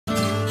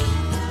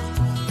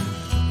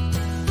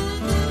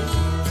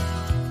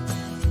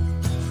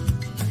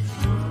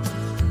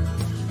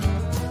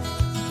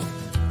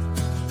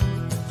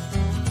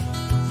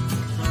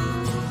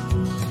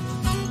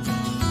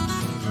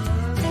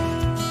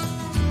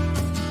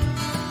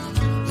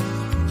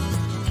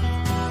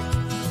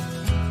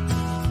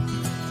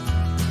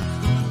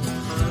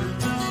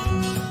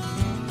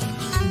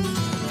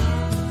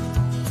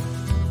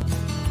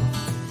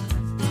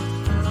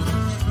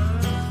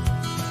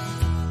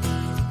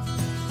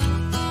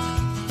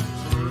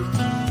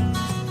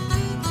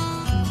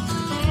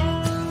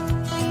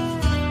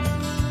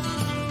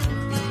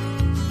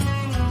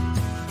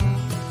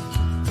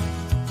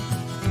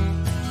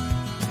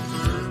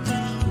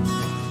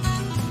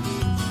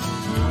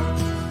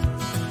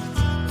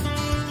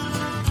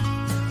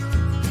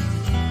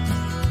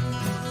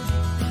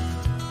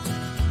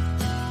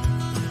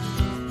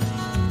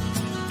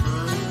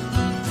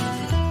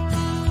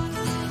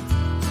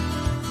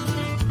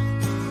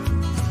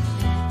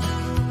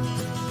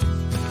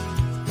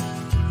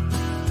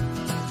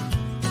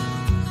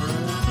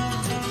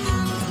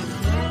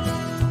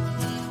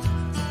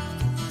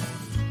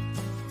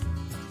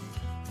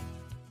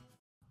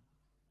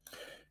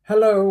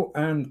Hello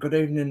and good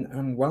evening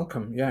and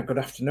welcome. Yeah, good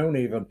afternoon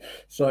even.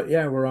 So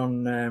yeah, we're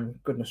on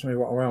goodness me,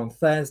 what we're on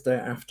Thursday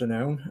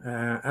afternoon,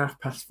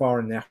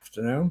 4:30 in the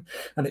afternoon,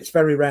 and it's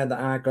very rare that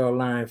I go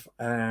live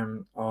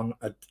on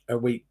a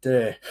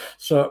weekday.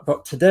 So,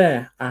 but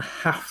today I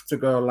have to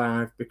go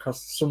live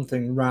because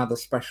something rather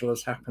special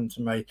has happened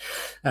to me,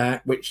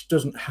 which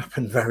doesn't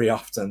happen very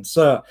often.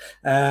 So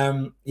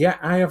yeah,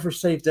 I have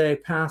received a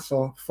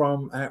parcel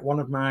from one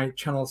of my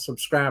channel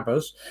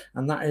subscribers,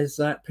 and that is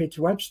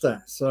Peter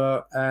Webster. So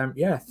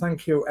yeah,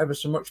 thank you ever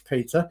so much,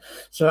 Peter.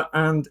 So,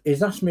 and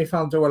he's asked me if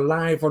I'll do a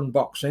live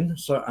unboxing.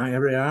 So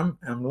here I am.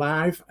 I'm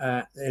live.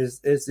 Is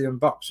the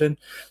unboxing.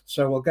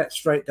 So we'll get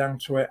straight down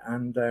to it,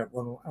 and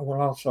we'll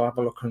also have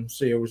a look and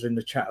see who's in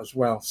the chat as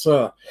well.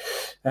 So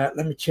let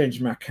me change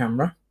my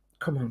camera.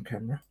 Come on,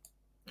 camera.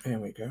 Here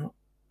we go.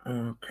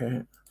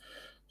 Okay.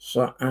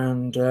 So,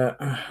 and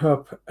I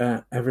hope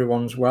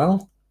everyone's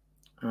well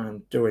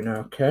and doing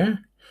okay.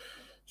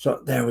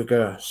 So there we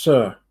go.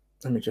 So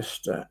let me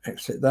just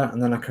exit that,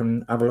 and then I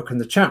can have a look in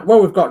the chat.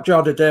 Well, we've got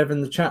Jordy Dave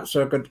in the chat,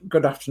 so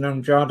good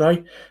afternoon,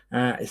 Jordy.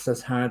 He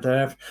says hi,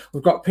 Dave.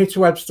 We've got Peter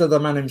Webster, the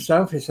man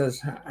himself. He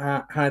says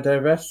hi,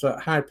 Dave. So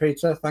hi,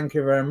 Peter. Thank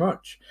you very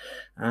much.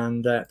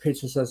 And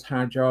Peter says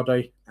hi,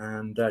 Jordy,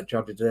 and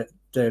Jordy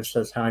Dave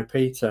says hi,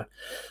 Peter.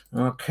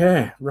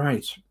 Okay,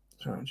 right.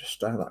 So I'll just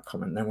start that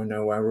comment, then we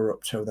know where we're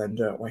up to then,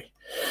 don't we?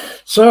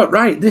 So,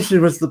 right, this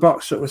was the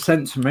box that was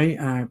sent to me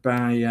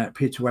by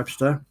Peter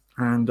Webster,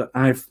 and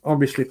I've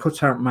obviously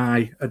cut out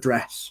my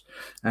address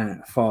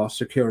for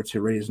security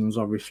reasons.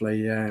 Obviously,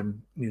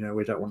 you know,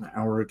 we don't want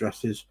our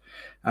addresses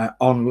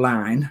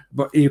online,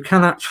 but you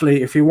can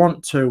actually, if you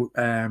want to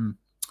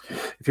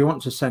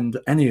send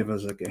any of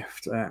us a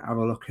gift, have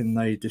a look in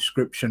the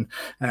description,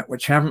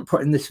 which I haven't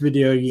put in this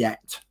video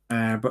yet,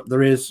 but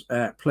there is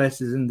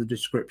places in the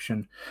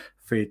description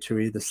for you to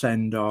either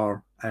send,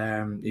 or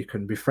you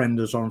can befriend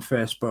us on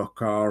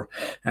Facebook, or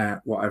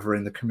whatever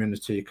in the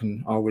community. You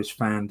can always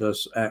find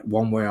us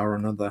one way or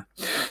another.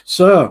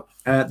 So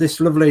this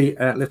lovely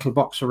little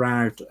box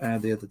arrived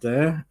the other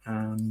day,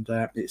 and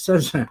it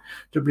says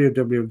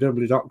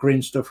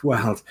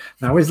www.greenstuffworld.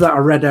 Now, is that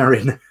a red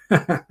herring?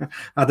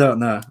 I don't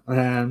know.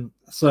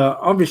 So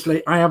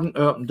obviously I haven't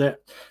opened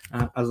it.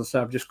 As I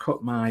said, I've just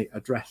cut my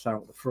address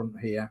out the front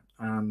here,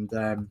 and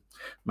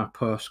my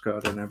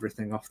postcode and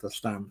everything off the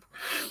stamp.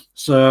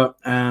 So,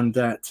 and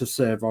to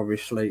save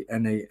obviously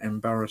any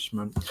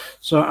embarrassment.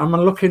 So I'm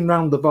looking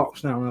around the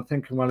box now, and I'm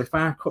thinking, well, if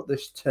I cut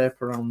this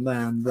tape around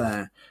there and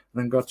there, and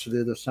then go to the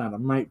other side, I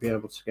might be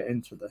able to get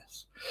into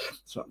this.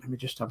 So let me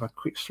just have a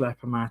quick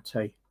slurp of my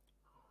tea.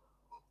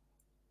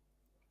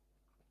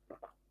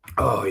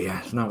 Oh yeah,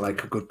 it's not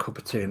like a good cup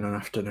of tea in an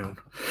afternoon.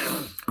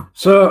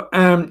 So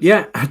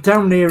yeah,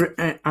 down here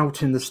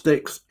out in the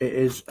sticks, it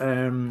is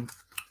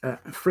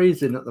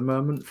freezing at the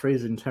moment,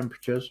 freezing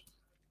temperatures.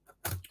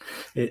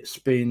 It's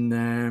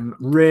been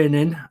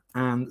raining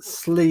and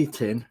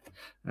sleeting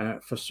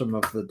for some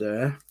of the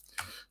day,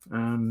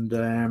 and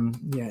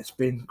yeah, it's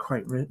been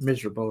quite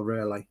miserable,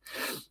 really.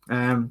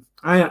 I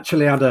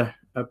actually had a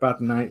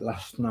bad night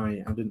last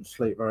night. I didn't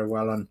sleep very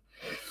well, and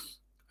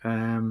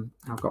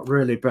I've got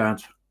really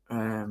bad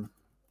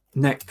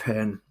neck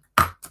pain,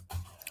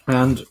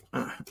 and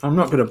I'm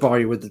not going to bore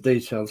you with the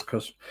details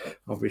because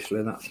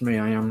obviously that's me.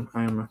 I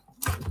am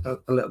a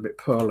little bit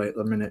poorly at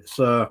the minute.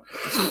 So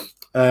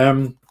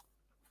but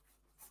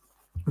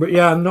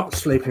yeah, I'm not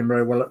sleeping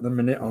very well at the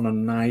minute on a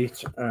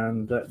night,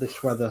 and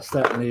this weather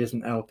certainly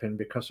isn't helping,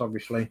 because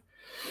obviously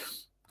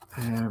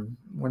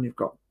when you've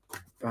got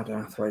bad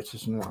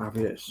arthritis and what have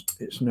you,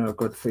 it's no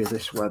good for you,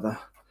 this weather.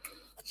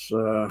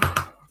 So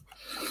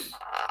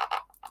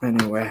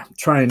anyway,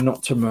 trying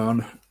not to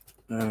moan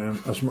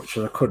as much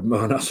as I could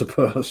moan, I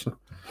suppose. So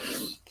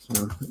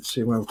let's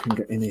see where we can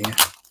get in here.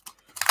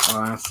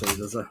 Oh, I see.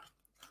 There's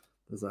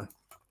a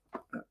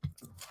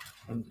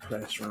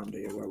place around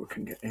here where we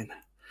can get in.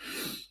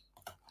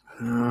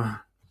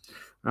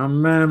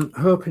 I'm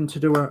hoping to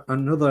do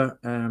another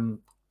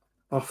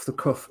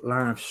off-the-cuff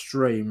live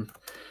stream.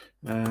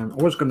 I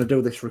was going to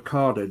do this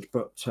recorded,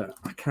 but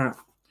I can't,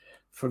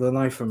 for the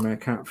life of me, I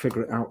can't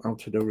figure it out how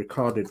to do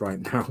recorded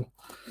right now.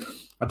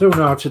 I do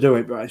know how to do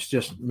it, but it's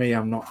just me.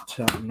 I'm not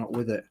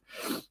with it.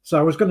 So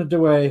I was going to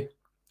do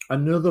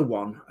another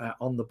one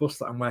on the bus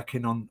that I'm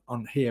working on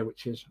here,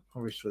 which is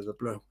obviously the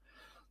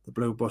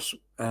blue bus,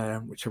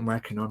 which I'm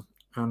working on.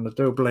 And I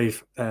do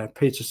believe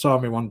Peter saw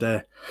me one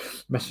day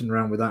messing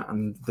around with that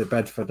and the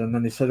Bedford, and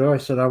then he said, "Oh, I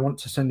said I want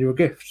to send you a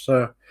gift."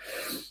 So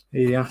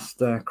he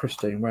asked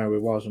Christine where we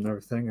was and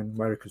everything, and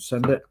where he could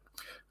send it,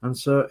 and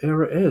so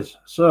here it is.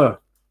 So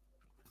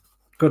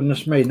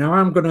goodness me, now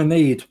I'm going to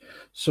need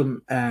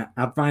some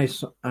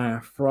advice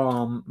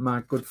from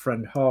my good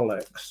friend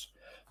Horlicks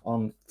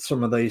on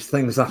some of these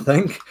things, I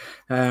think,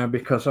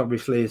 because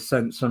obviously he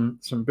sent some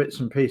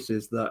bits and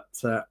pieces that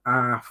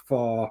are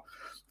for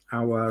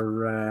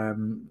our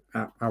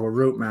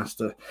route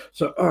master.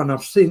 So, oh, and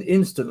I've seen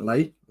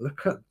instantly,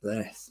 look at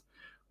this.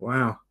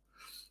 Wow.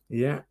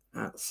 Yeah,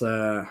 That's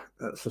a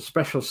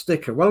special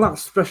sticker. Well, that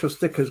special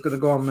sticker is going to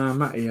go on my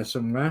mat here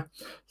somewhere.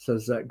 It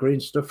says Green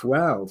Stuff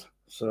World.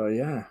 So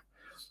yeah,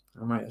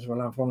 I might as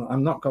well have one. I've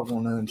not got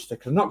one of them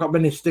stickers. I've not got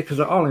many stickers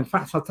at all. In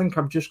fact, I think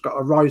I've just got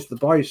a Rise the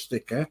Boys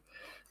sticker,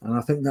 and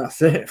I think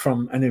that's it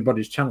from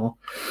anybody's channel.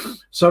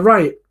 So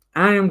right,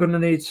 I am going to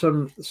need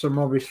some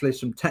obviously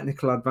some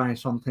technical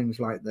advice on things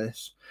like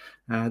this.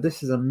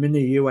 This is a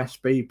mini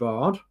USB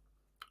board,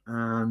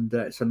 and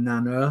it's a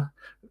Nano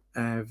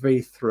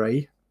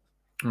V3.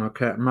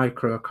 Okay,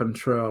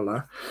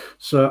 microcontroller.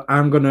 So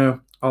I'm going to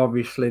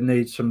obviously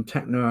need some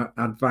techno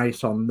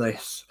advice on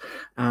this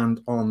and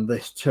on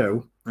this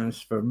too. And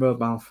it's for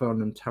mobile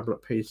phone and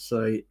tablet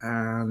PC.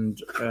 And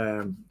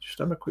just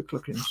have a quick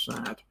look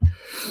inside.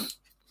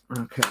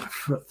 Okay,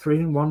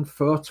 3-in-1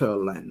 photo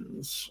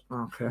lens.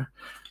 Okay,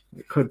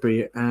 it could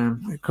be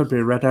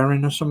a red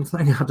herring or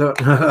something. I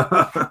don't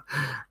know.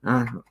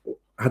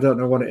 I don't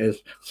know what it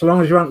is. So long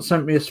as you haven't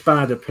sent me a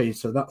spider,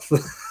 Peter, that's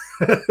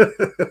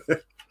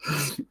the.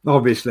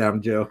 Obviously,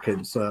 I'm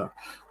joking. So,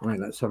 right,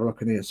 let's have a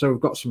look in here. So we've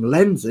got some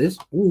lenses.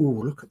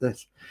 Ooh, look at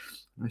this.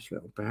 Nice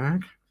little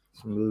bag.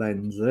 Some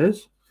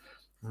lenses.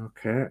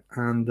 Okay,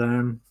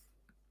 and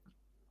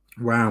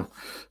wow.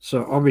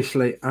 So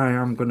obviously, I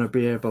am going to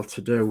be able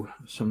to do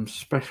some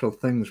special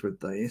things with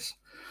these.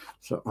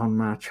 So on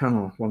my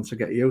channel, once I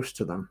get used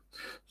to them.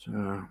 So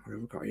what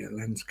have we got here?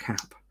 Lens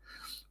cap.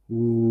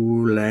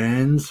 Ooh,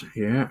 lens.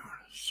 Yeah,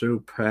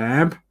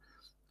 superb.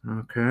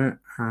 Okay,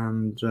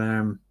 and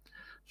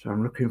so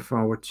I'm looking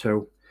forward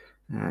to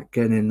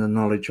gaining the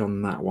knowledge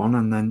on that one.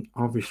 And then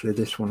obviously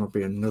this one will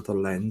be another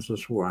lens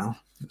as well.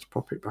 Let's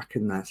pop it back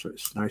in there so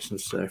it's nice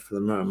and safe for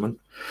the moment.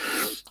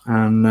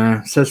 And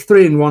it says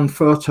 3-in-1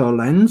 photo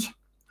lens.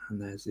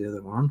 And there's the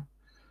other one.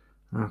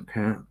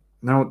 Okay.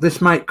 Now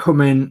this might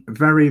come in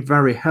very,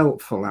 very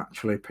helpful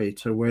actually,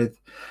 Peter, with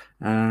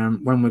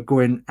when we're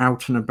going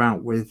out and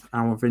about with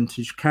our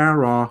vintage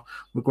car, or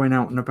we're going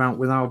out and about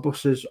with our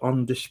buses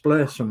on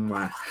display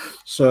somewhere.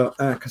 So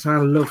because I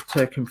love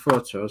taking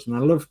photos, and I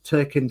love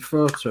taking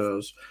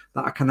photos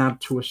that I can add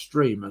to a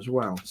stream as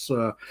well.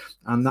 So,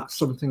 and that's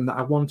something that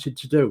I wanted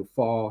to do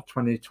for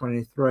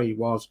 2023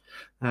 was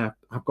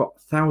I've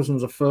got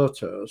thousands of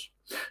photos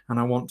and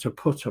I want to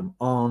put them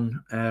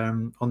on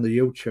the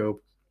YouTube.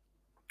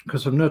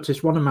 Because I've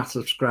noticed one of my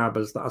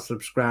subscribers that I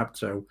subscribe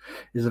to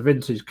is a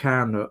vintage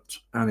car nut,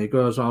 and he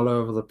goes all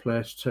over the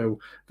place to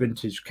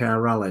vintage car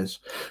rallies,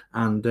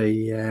 and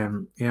he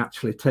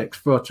actually takes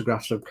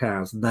photographs of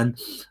cars, and then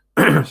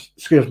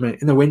excuse me,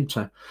 in the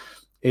winter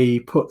he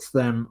puts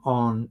them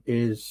on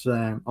his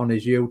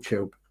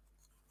YouTube.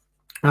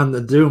 And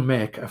they do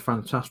make a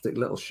fantastic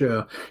little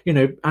show. You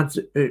know,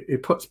 he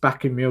puts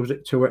backing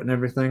music to it and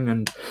everything.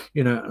 And,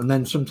 you know, and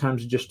then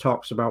sometimes he just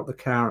talks about the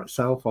car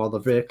itself or the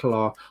vehicle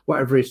or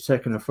whatever he's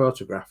taking a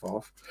photograph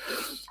of.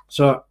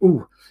 So,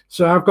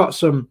 so I've got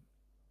some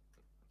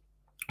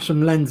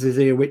lenses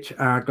here which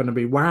are going to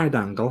be wide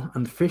angle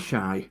and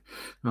fisheye.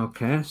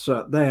 Okay,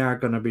 so they are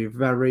going to be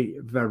very,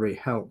 very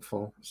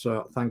helpful.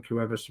 So thank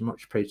you ever so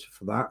much, Peter,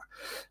 for that.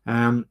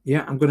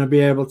 Yeah, I'm going to be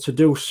able to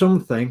do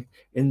something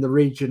in the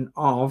region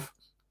of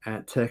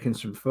taking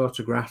some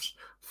photographs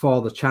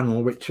for the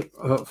channel, which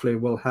hopefully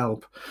will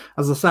help.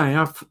 As I say,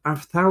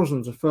 I've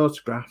thousands of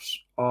photographs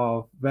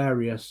of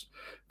various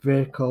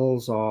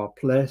vehicles or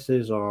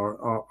places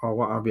or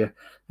what have you.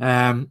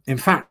 In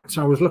fact,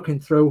 I was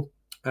looking through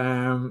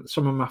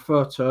some of my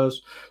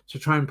photos to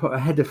try and put a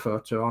header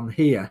photo on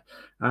here,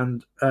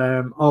 and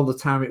all the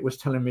time it was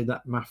telling me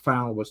that my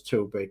file was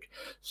too big,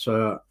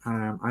 so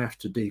I have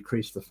to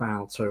decrease the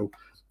file to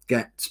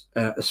get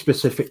a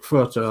specific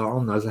photo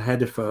on as a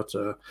header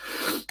photo.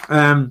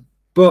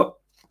 But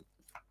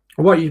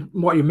what you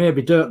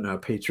maybe don't know,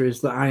 Peter, is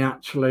that I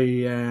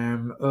actually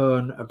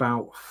own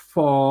about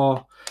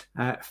 4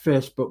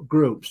 Facebook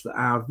groups that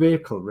are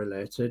vehicle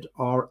related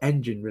or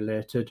engine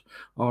related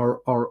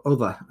or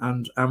other,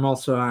 and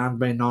I've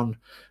been on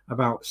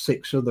about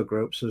 6 other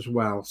groups as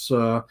well,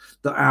 so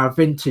that are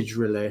vintage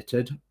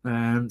related,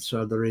 and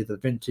so they're either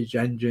vintage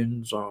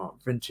engines or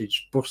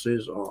vintage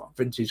buses or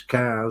vintage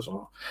cars,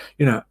 or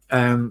you know,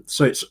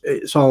 so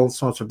it's all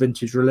sorts of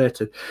vintage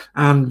related.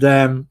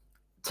 And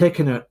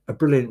taking a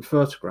brilliant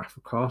photograph,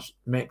 of course,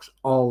 makes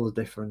all the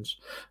difference,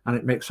 and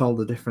it makes all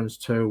the difference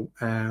to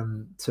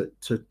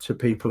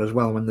people as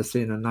well when they're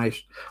seeing a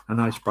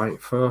nice bright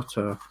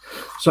photo.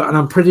 So, and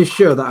I'm pretty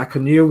sure that I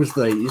can use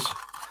these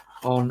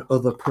on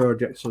other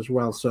projects as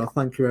well. So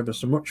thank you ever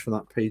so much for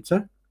that,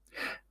 Peter.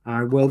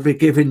 I will be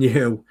giving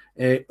you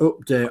a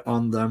update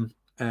on them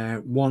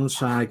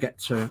once I get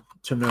to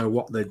know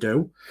what they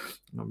do.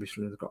 And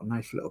obviously, they've got a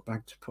nice little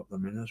bag to put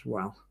them in as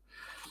well.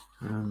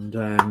 And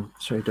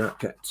so you don't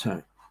get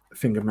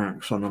finger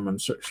marks on them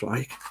and such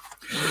like.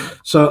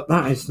 So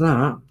that is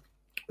that.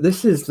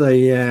 This is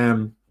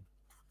the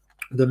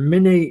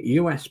mini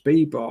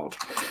USB board.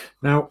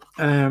 Now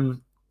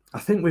I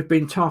think we've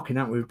been talking,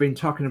 haven't we? We've been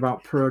talking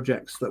about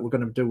projects that we're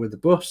going to do with the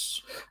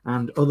bus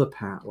and other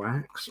part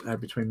works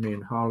between me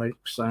and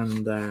Horlicks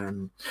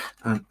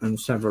and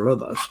several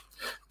others.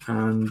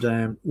 And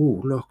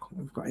oh, look,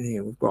 we've got in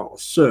here. We've got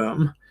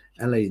some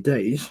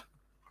LEDs,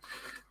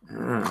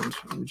 and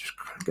let me just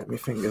get my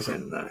fingers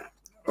in there.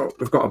 Oh,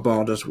 we've got a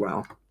board as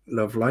well.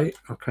 Lovely.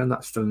 Okay,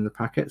 that's still in the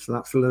packet, so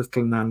that's a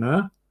little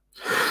nano.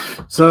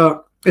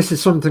 So this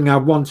is something I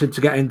wanted to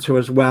get into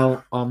as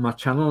well on my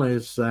channel,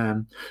 is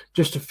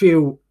just a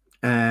few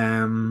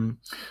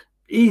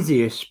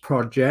easiest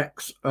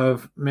projects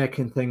of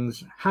making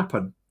things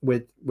happen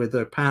with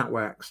the part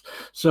works.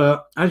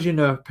 So as you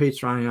know,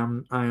 Peter, I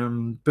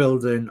am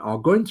building,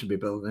 or going to be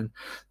building,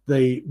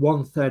 the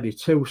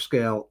 132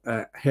 scale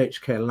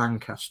HK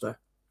Lancaster.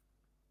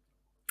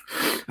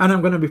 And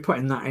I'm going to be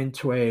putting that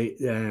into a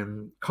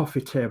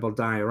coffee table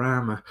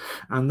diorama,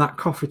 and that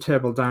coffee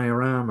table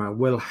diorama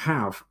will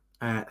have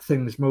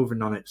things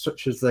moving on it,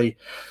 such as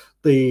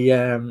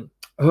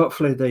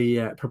hopefully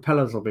the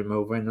propellers will be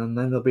moving, and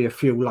then there'll be a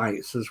few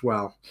lights as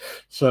well.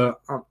 So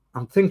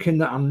I'm thinking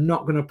that I'm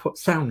not going to put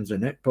sounds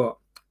in it, but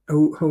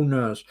who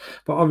knows?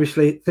 But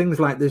obviously things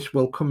like this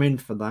will come in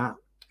for that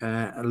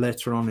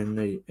later on in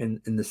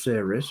the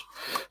series.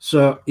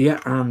 So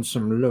yeah, and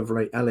some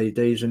lovely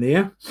LEDs in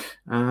here,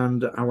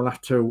 and I will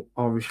have to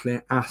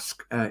obviously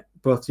ask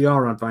both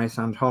your advice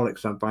and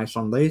Horlicks' advice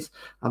on these.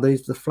 Are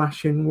these the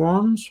flashing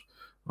ones,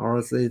 or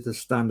are these the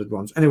standard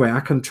ones? Anyway, I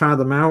can try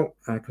them out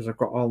because I've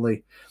got all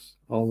the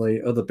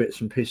other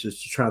bits and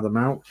pieces to try them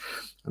out.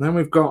 And then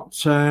we've got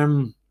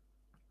some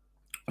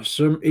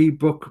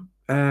ebook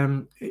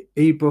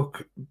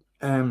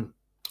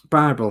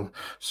Bible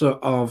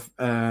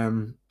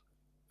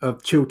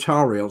of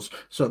tutorials,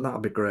 so that'll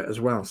be great as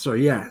well. So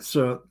yeah,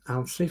 so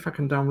I'll see if I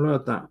can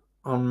download that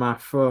on my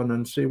phone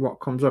and see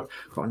what comes up.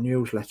 Got a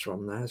newsletter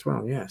on there as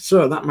well. Yeah,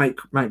 so that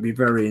might be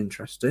very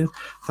interesting.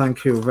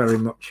 Thank you very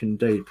much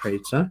indeed,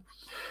 Peter.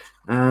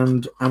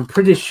 And I'm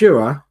pretty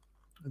sure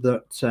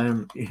that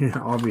you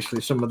know, obviously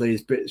some of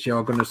these bits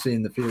you're going to see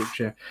in the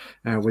future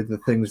with the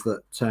things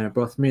that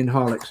both me and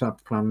Horlicks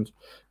have planned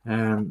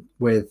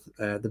with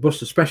the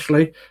bus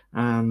especially,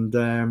 and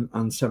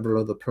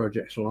several other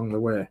projects along the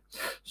way.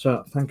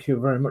 So thank you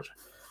very much.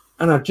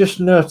 And I've just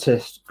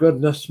noticed,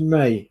 goodness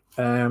me,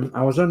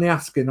 I was only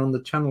asking on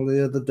the channel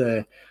the other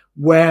day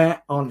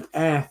where on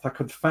earth I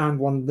could find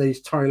one of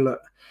these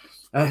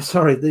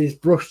these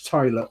brush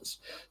toilets.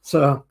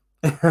 So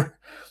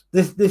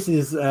This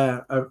is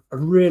a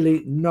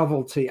really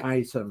novelty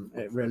item.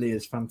 It really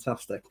is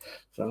fantastic.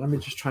 So let me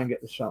just try and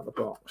get this out of the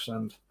box.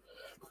 And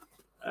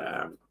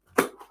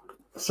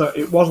so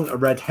it wasn't a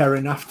red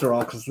herring after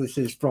all, because this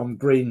is from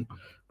Green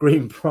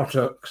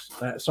Products.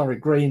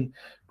 Sorry,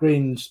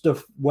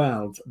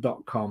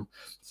 greenstuffworld.com.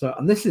 So,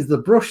 and this is the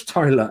brush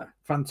toilet.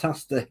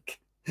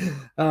 Fantastic.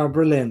 Oh,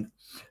 brilliant.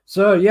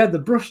 So yeah, the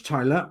brush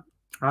toilet.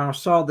 I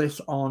saw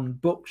this on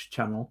Buck's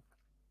channel.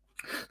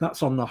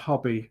 That's on the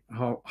Hobby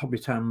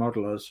Town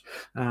Modelers,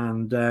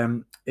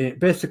 and it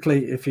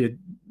basically, if you're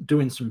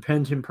doing some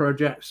painting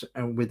projects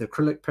with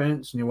acrylic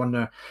paints and you want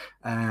to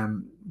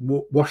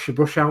wash your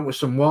brush out with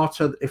some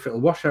water, if it'll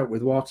wash out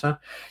with water,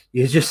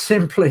 you just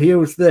simply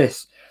use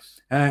this.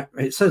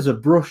 It says a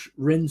brush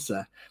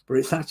rinser, but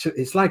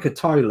it's like a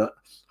toilet.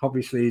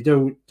 Obviously, you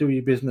do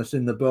your business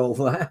in the bowl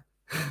there,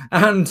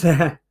 and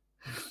then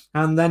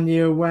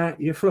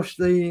you flush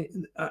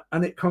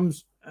and it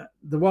comes.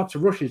 The water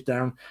rushes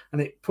down and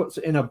it puts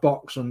it in a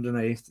box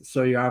underneath,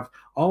 so you have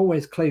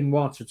always clean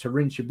water to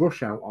rinse your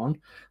brush out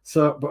on.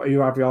 So, but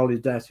you have all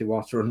your dirty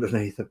water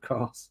underneath, of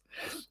course.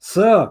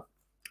 So,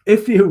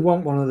 if you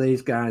want one of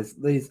these guys,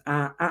 these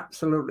are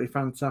absolutely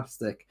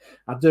fantastic.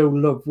 I do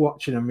love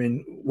watching them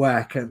in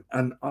work,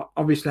 and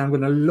obviously I'm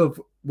going to love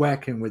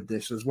working with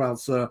this as well.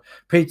 So,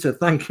 Peter,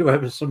 thank you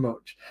ever so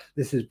much.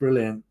 This is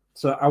brilliant.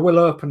 So, I will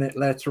open it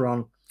later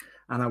on,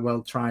 and I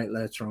will try it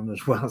later on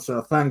as well.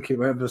 So thank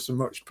you ever so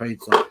much,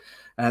 Peter.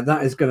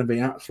 That is going to be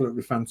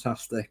absolutely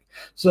fantastic.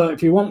 So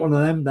if you want one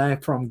of them, they're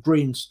from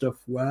Green Stuff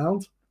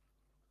World,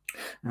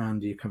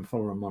 and you can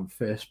follow them on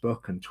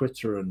Facebook and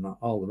Twitter and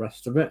all the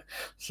rest of it.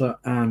 So,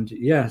 and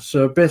yeah,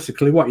 so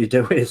basically what you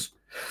do is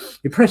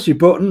you press your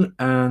button,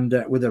 and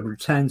with a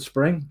return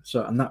spring,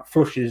 so, and that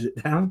flushes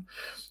it down.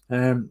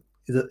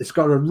 It's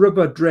got a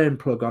rubber drain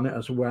plug on it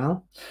as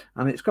well,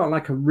 and it's got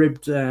like a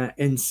ribbed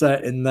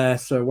insert in there,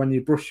 so when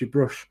you brush your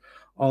brush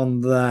on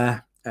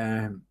there,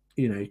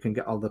 you know, you can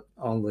get all the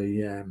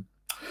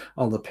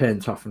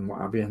paint off and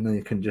what have you, and then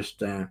you can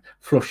just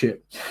flush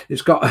it.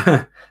 It's got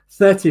a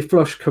 30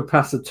 flush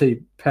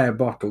capacity per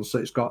bottle,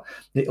 so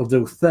it'll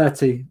do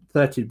 30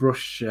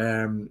 brush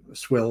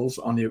swills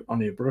on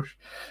your brush,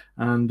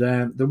 and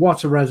the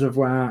water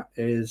reservoir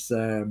is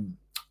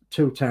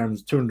 2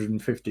 times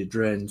 250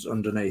 drains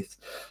underneath.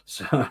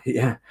 So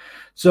yeah,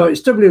 so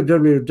it's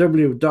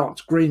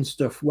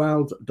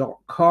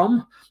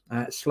www.greenstuffworld.com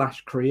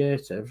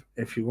 /creative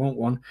if you want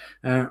one,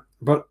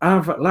 but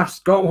I've at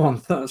last got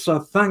one. So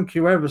thank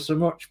you ever so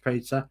much,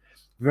 Peter.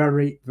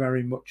 Very,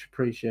 very much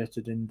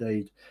appreciated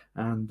indeed.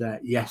 And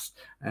yes,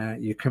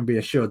 you can be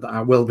assured that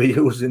I will be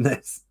using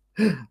this.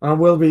 I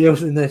will be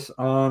using this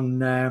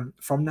on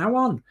from now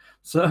on.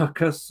 So,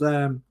 because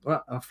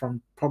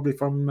probably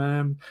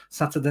from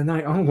Saturday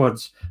night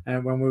onwards,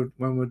 when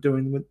we're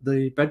doing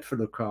the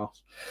Bedford, of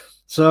course.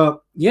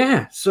 So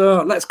yeah,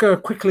 so let's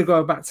quickly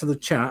go back to the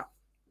chat.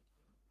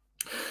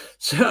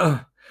 So,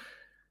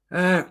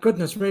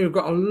 goodness me, we've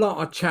got a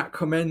lot of chat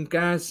come in,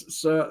 guys.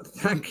 So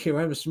thank you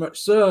ever so much.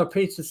 So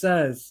Peter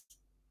says,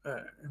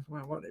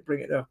 well, why don't you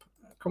bring it up?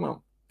 Come on,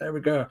 there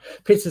we go.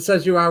 Peter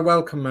says, you are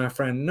welcome, my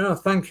friend. No,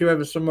 thank you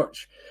ever so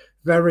much.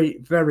 Very,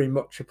 very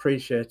much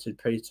appreciated,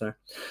 Peter.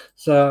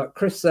 So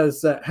Chris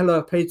says,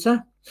 hello,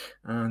 Peter.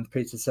 And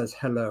Peter says,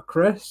 hello,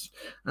 Chris.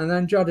 And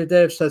then Jody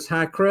Dave says,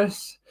 hi,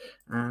 Chris.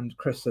 And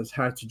Chris says,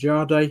 hi to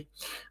Jody.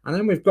 And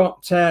then we've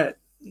got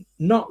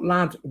Not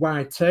Lad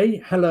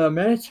YT. Hello,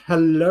 mate.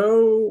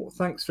 Hello.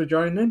 Thanks for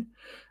joining.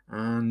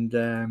 And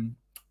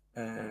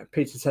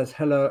Peter says,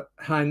 hello.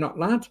 Hi, Not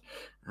Lad.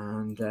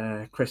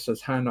 And Chris says,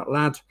 hi, Not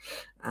Lad.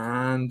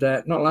 And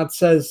Not Lad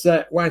says,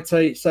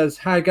 YT says,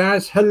 hi,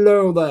 guys.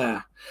 Hello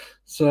there.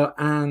 So,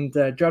 and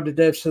Jody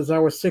Dave says, I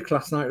was sick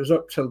last night. I was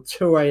up till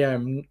 2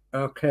 a.m.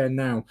 Okay,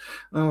 now.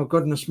 Oh,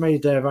 goodness me,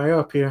 Dave. I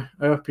hope you're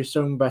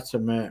soon better,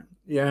 mate.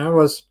 Yeah, I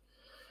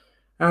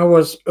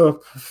was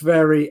up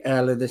very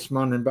early this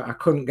morning, but I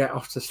couldn't get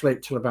off to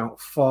sleep till about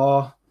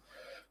 4.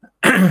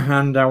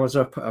 And I was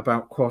up at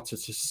about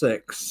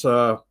 5:45.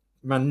 So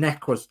my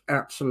neck was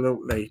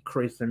absolutely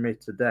creasing me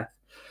to death.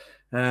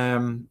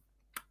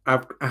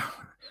 I've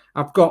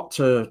got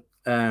to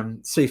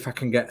see if I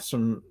can get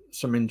some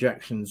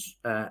injections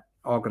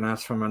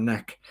organised for my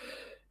neck.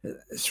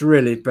 It's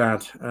really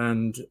bad,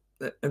 and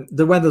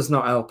the weather's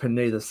not helping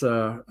neither.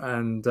 So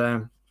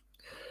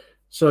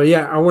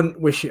yeah, I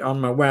wouldn't wish it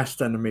on my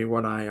worst enemy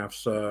what I have.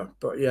 So,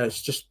 but yeah,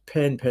 it's just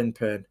pain.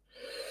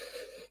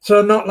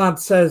 So Not Lad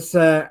says,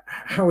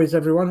 how is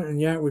everyone?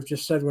 And yeah, we've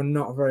just said we're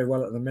not very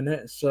well at the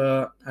minute.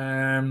 So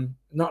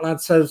Not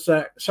Lad says,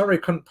 sorry,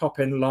 couldn't pop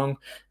in long.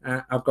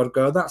 I've got to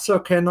go. That's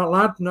okay, Not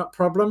Lad, not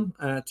problem.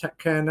 Take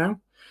care now.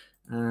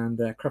 And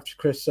Crafty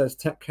Chris says,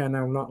 take care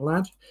now, Not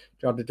Lad.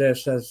 Jody Dave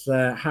says,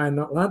 hi,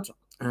 Not Lad.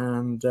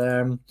 And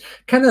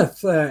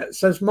Kenneth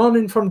says,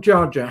 morning from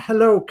Georgia.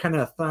 Hello,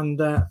 Kenneth,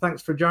 and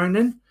thanks for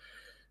joining.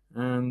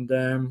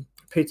 And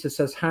Peter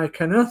says, hi,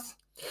 Kenneth.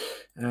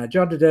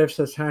 Jody Dave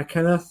says, hi,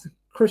 Kenneth.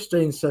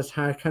 Christine says,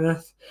 hi,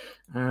 Kenneth.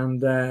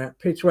 And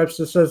Peter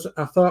Webster says,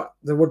 I thought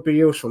they would be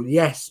useful.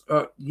 Yes,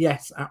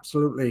 yes,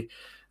 absolutely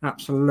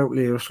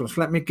useful.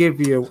 So let me give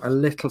you a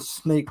little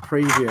sneak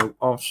preview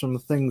of some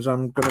things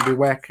I'm going to be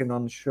working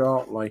on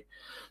shortly.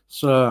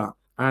 So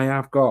I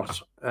have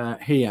got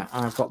here,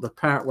 I've got the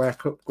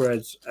Partwork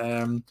Upgrades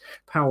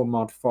power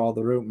mod for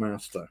the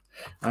Rootmaster.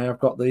 I have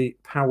got the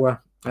power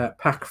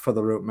pack for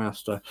the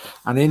Rootmaster.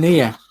 And in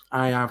here,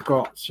 I have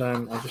got,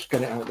 I'll just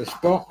get it out of this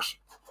box.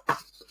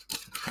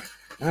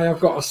 I have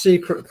got a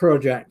secret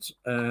project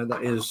that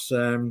is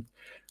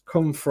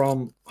come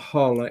from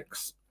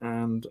Horlicks,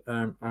 and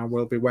I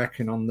will be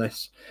working on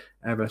this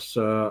ever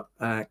so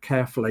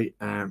carefully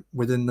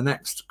within the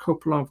next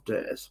couple of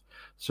days.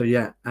 So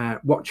yeah,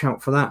 watch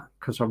out for that,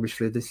 because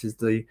obviously this is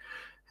the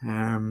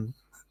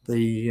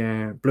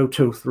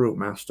Bluetooth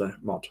Rootmaster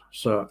mod.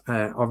 So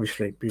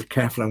obviously be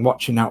careful and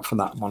watching out for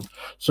that one.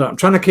 So I'm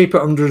trying to keep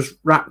it under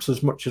wraps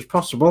as much as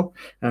possible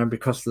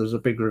because there's a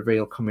big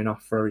reveal coming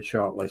off very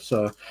shortly.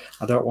 So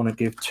I don't want to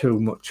give too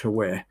much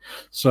away.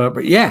 So,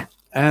 but yeah,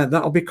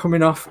 that'll be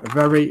coming off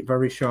very,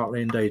 very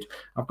shortly indeed.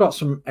 I've got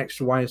some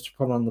extra wires to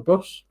put on the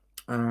bus,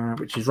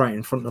 which is right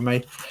in front of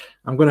me.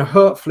 I'm going to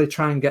hopefully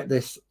try and get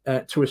this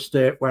to a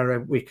state where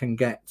we can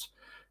get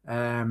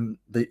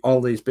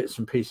all these bits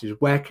and pieces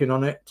working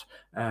on it,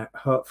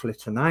 hopefully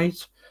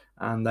tonight,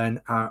 and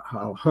then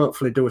I'll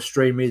hopefully do a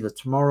stream either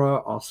tomorrow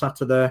or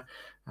Saturday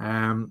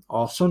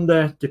or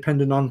Sunday,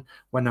 depending on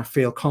when I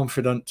feel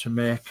confident to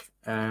make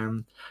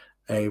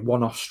a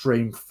one-off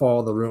stream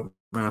for the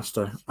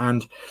Rootmaster.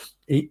 And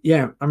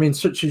yeah, I mean,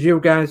 such as you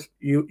guys,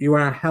 you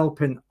are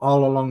helping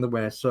all along the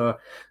way. So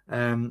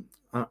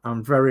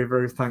I'm very,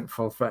 very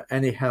thankful for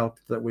any help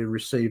that we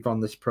receive on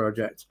this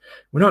project.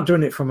 We're not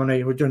doing it for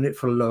money, we're doing it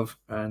for love.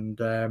 And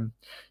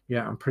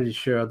yeah, I'm pretty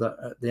sure that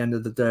at the end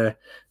of the day,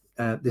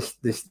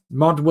 this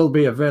mod will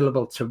be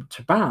available to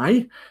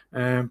buy,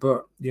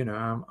 but you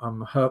know,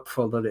 I'm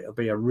hopeful that it'll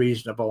be a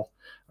reasonable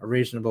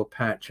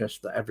purchase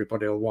that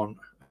everybody will want,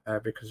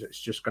 because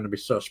it's just going to be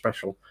so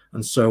special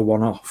and so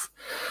one-off.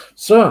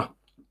 So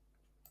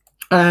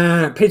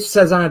Peter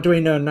says,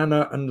 Arduino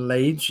Nano and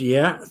Leeds.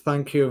 Yeah,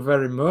 thank you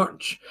very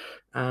much.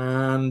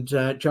 And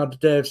Jod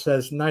Dave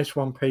says, nice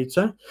one,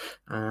 Peter.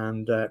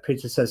 And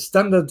Peter says,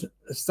 standard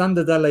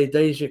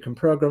LEDs, you can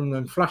program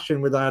them flashing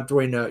with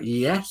Arduino.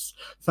 Yes,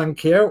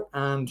 thank you.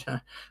 And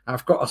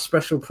I've got a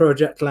special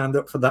project lined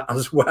up for that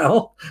as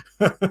well.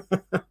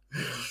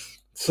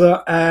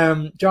 So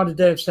Jod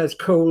Dave says,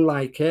 cool,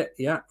 like it.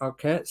 Yeah,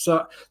 okay.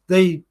 So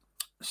the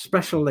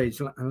special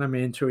leads, and let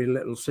me into a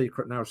little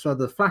secret now. So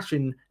the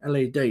flashing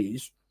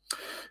LEDs,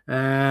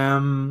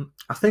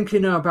 I think you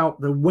know about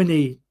the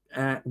Winnie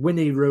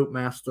Route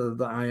Master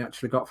that I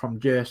actually got from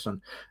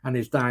Jason and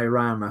his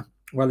diorama.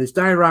 Well, his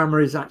diorama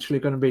is actually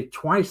going to be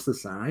twice the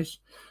size.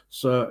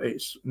 So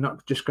it's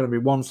not just going to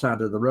be one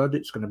side of the road,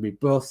 it's going to be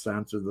both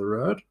sides of the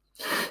road.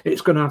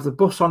 It's going to have the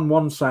bus on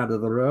one side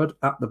of the road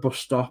at the bus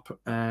stop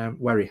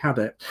where he had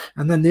it.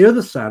 And then the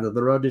other side of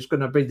the road is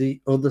going to be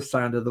the other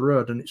side of the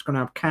road. And it's going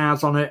to have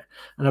cars on it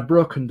and a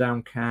broken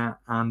down car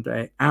and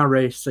a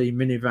RAC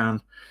minivan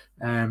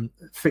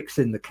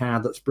fixing the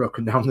car that's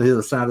broken down the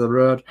other side of the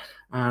road,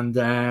 and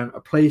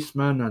a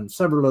policeman and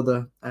several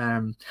other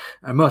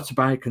a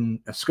motorbike and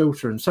a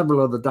scooter and several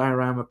other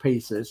diorama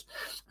pieces.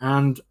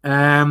 And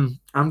I'm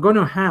going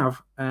to have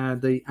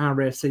the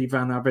RAC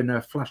van having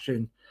a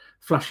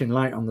flashing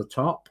light on the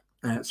top,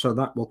 so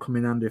that will come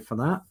in handy for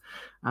that.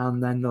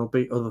 And then there'll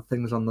be other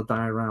things on the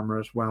diorama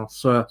as well.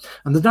 So,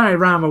 and the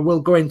diorama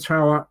will go into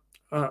our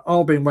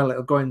all being well,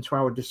 it'll go into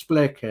our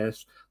display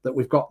case that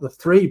we've got the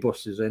 3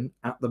 buses in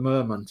at the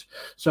moment.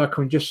 So I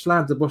can just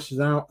slide the buses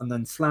out and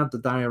then slide the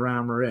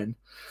diorama in,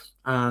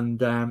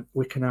 and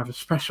we can have a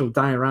special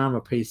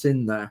diorama piece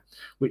in there,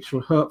 which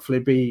will hopefully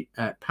be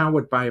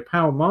powered by a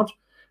power mod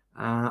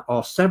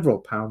or several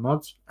power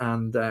mods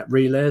and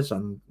relays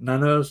and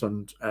nanos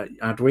and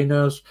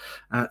Arduinos,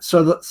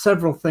 so that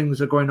several things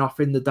are going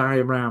off in the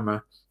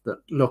diorama that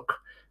look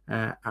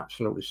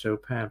absolutely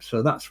superb.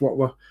 So that's what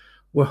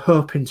we're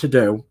hoping to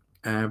do,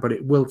 but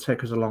it will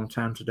take us a long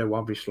time to do,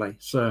 obviously.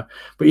 So,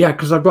 but yeah,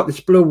 because I've got this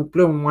blue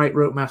and white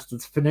Route Master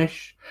to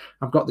finish,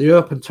 I've got the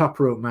open top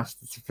Route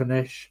Master to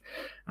finish,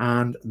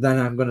 and then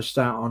I'm going to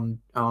start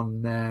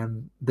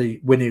on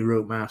the Winnie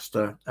Route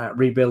Master,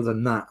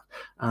 rebuilding that,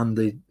 and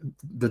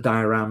the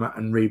diorama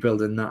and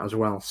rebuilding that as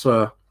well.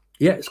 So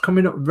yeah, it's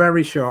coming up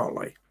very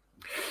shortly.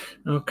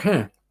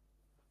 Okay.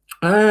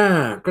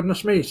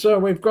 Goodness me. So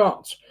we've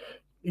got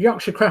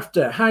Yorkshire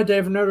Crafter. Hi,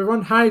 Dave and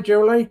everyone. Hi,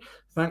 Julie.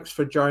 Thanks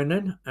for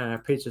joining.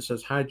 Peter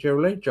says hi,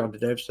 Julie. Jordan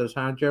Dave says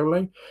hi,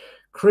 Julie.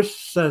 Chris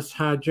says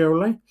hi,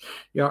 Julie.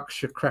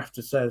 Yorkshire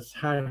Crafter says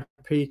hi,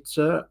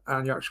 Peter.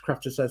 And Yorkshire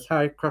Crafter says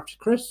hi, Crafty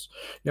Chris.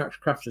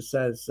 Yorkshire Crafter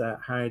says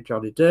hi,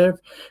 Jordy Dave.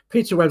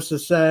 Peter Webster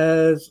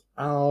says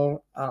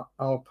I'll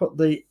put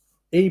the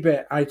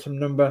eBay item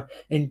number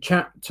in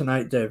chat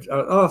tonight, Dave.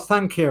 Oh,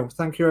 thank you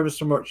ever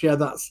so much. Yeah,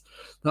 that's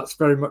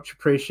very much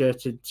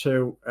appreciated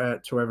to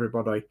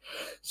everybody.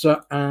 So,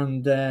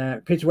 and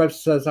Peter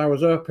Webster says I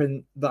was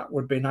hoping that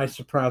would be a nice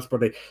surprise,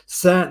 buddy.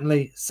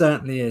 Certainly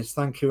is.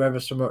 Thank you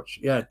ever so much.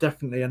 Yeah,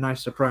 definitely a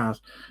nice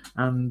surprise.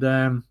 And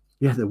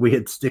yeah, the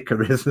weird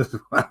sticker is as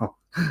well.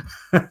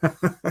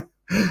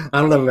 I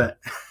love it.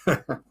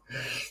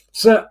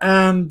 So,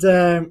 and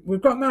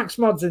we've got Mark's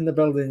Mods in the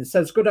building. It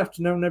says, good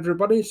afternoon,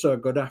 everybody. So,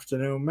 good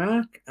afternoon,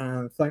 Mark,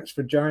 and thanks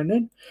for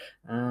joining.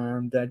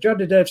 And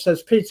Jody Dave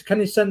says, Peter, can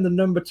you send the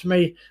number to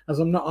me as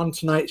I'm not on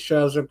tonight's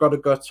shows? I've got to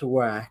go to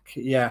work.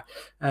 Yeah.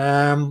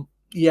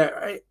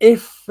 Yeah,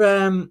 if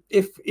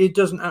he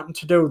doesn't happen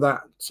to do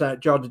that,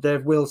 Jody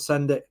Dave, we'll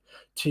send it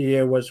to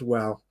you as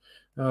well.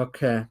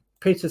 Okay.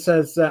 Peter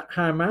says,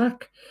 hi,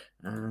 Mark.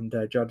 And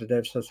Jody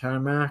Dave says, hi,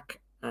 Mark.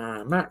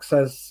 Max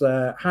says,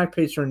 hi,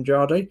 Peter and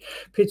Geordie.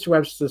 Peter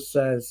Webster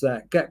says,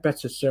 get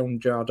better soon,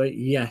 Geordie.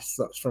 Yes,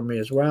 that's from me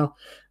as well.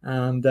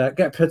 And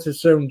get better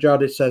soon,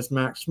 Geordie says,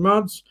 Max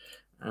Mods.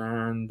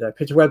 And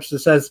Peter Webster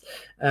says,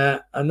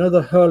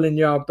 another hole in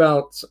your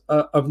belt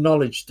of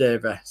knowledge,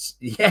 Davis.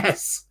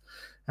 Yes.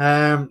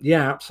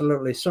 Yeah,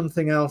 absolutely.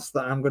 Something else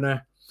that I'm going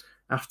to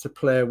have to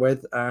play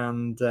with,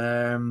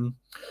 and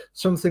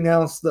something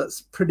else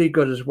that's pretty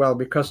good as well,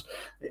 because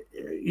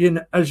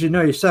as you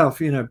know yourself,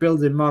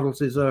 building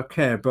models is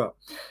okay, but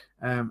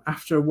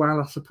after a while,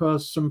 I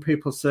suppose some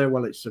people say,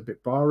 well, it's a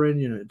bit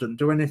boring, it doesn't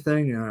do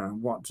anything,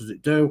 what does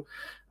it do?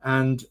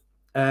 And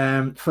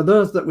for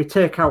those that we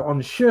take out on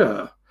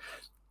show,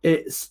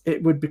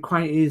 it would be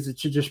quite easy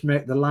to just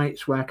make the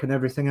lights work and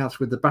everything else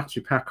with the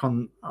battery pack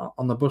on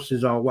the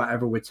buses or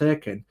whatever we're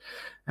taking,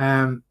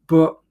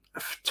 but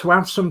to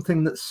have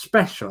something that's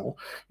special,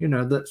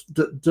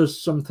 that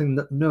does something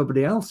that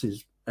nobody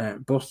else's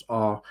bus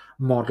or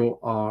model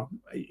or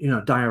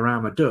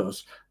diorama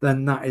does,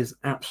 then that is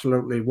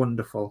absolutely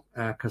wonderful,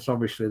 because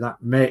obviously that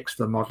makes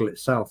the model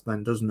itself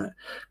then, doesn't it?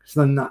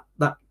 So then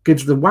that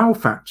gives the wow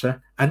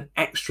factor an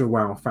extra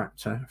wow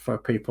factor for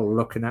people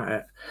looking at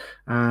it.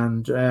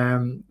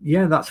 And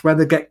yeah, that's where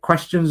they get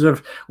questions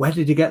of, where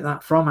did you get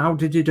that from? How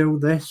did you do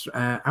this?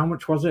 How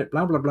much was it?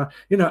 Blah blah blah.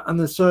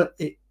 And so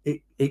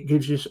it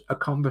gives you a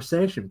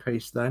conversation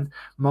piece then,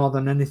 more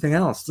than anything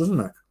else, doesn't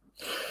it?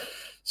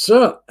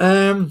 So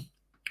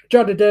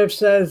Jody Dave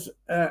says,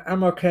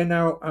 I'm okay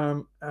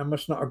now. I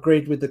must not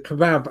agreed with the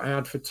kebab I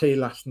had for tea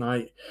last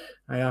night.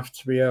 I have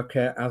to be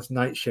okay as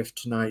night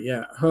shift tonight.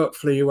 Yeah,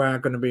 hopefully you are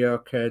going to be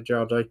okay,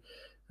 Jody.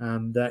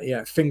 And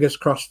yeah, fingers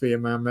crossed for you,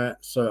 my mate.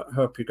 So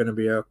hope you're going to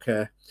be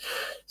okay.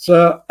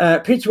 So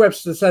Peter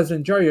Webster says,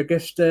 enjoy your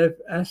gift, Dave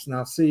S, and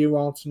I'll see you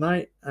all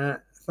tonight.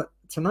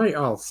 tonight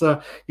all.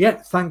 So yeah,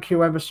 thank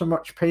you ever so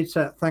much,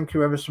 Peter. Thank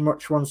you ever so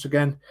much once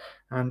again.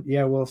 And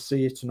yeah, we'll see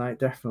you tonight,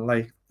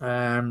 definitely.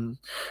 Either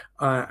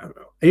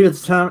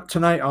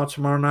tonight or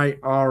tomorrow night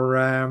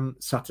or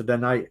Saturday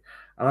night.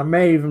 And I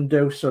may even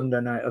do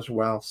Sunday night as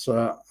well.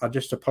 So I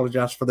just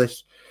apologize for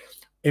this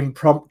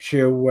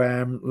impromptu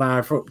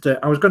live update.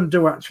 I was going to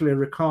do actually a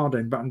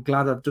recording, but I'm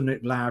glad I've done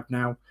it live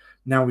now.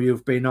 Now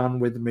you've been on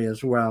with me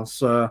as well.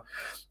 So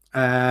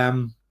I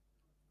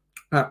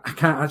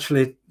can't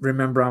actually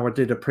remember how I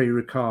did a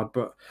pre-record,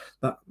 but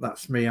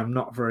that's me. I'm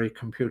not very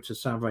computer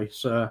savvy.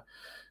 So,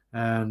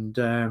 and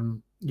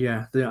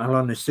yeah, I'll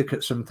only stick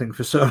at something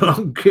for so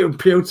long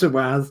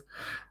computer-wise.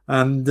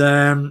 And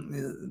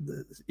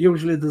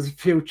usually there's a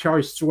few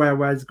choice swear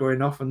words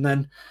going off, and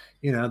then,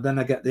 you know, then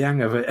I get the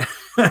hang of it.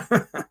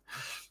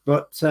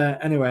 But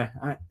anyway,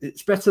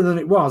 it's better than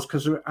it was,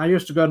 because I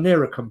used to go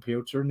near a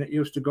computer and it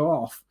used to go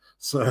off.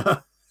 So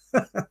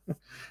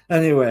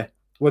anyway,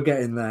 we're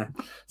getting there.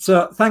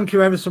 So thank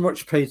you ever so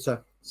much,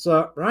 Peter.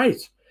 So, right,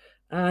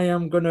 I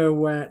am going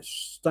to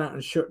start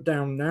and shut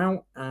down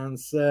now. And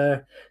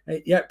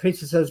yeah,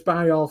 Peter says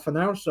bye all for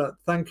now. So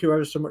thank you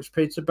ever so much,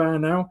 Peter. Bye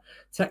now.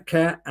 Take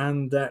care.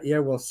 And yeah,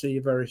 we'll see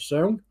you very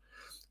soon.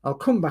 I'll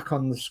come back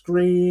on the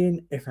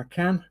screen if I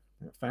can.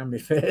 I'll find my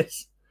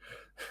face.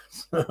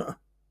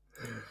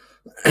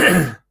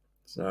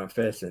 So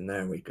facing,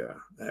 there we go.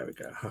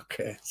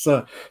 Okay,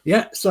 so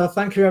yeah, so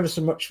thank you ever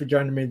so much for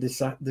joining me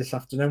this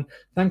afternoon.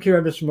 Thank you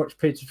ever so much,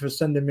 Peter, for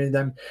sending me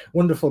them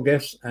wonderful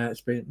gifts.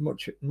 It's been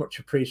much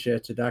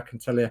appreciated. I can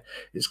tell you,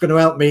 it's going to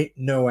help me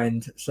no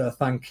end. So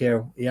thank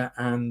you. Yeah,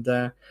 and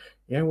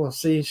yeah, we'll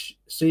see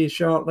you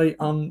shortly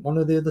on one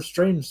of the other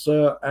streams.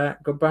 So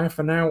goodbye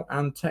for now,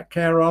 and take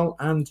care all,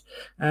 and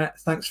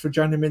thanks for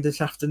joining me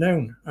this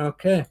afternoon.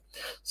 Okay,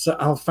 so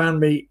I'll find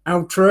me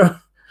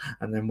outro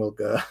and then we'll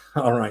go.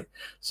 All right,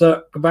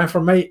 so goodbye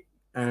from me,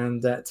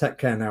 and take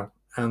care now,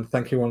 and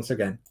thank you once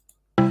again.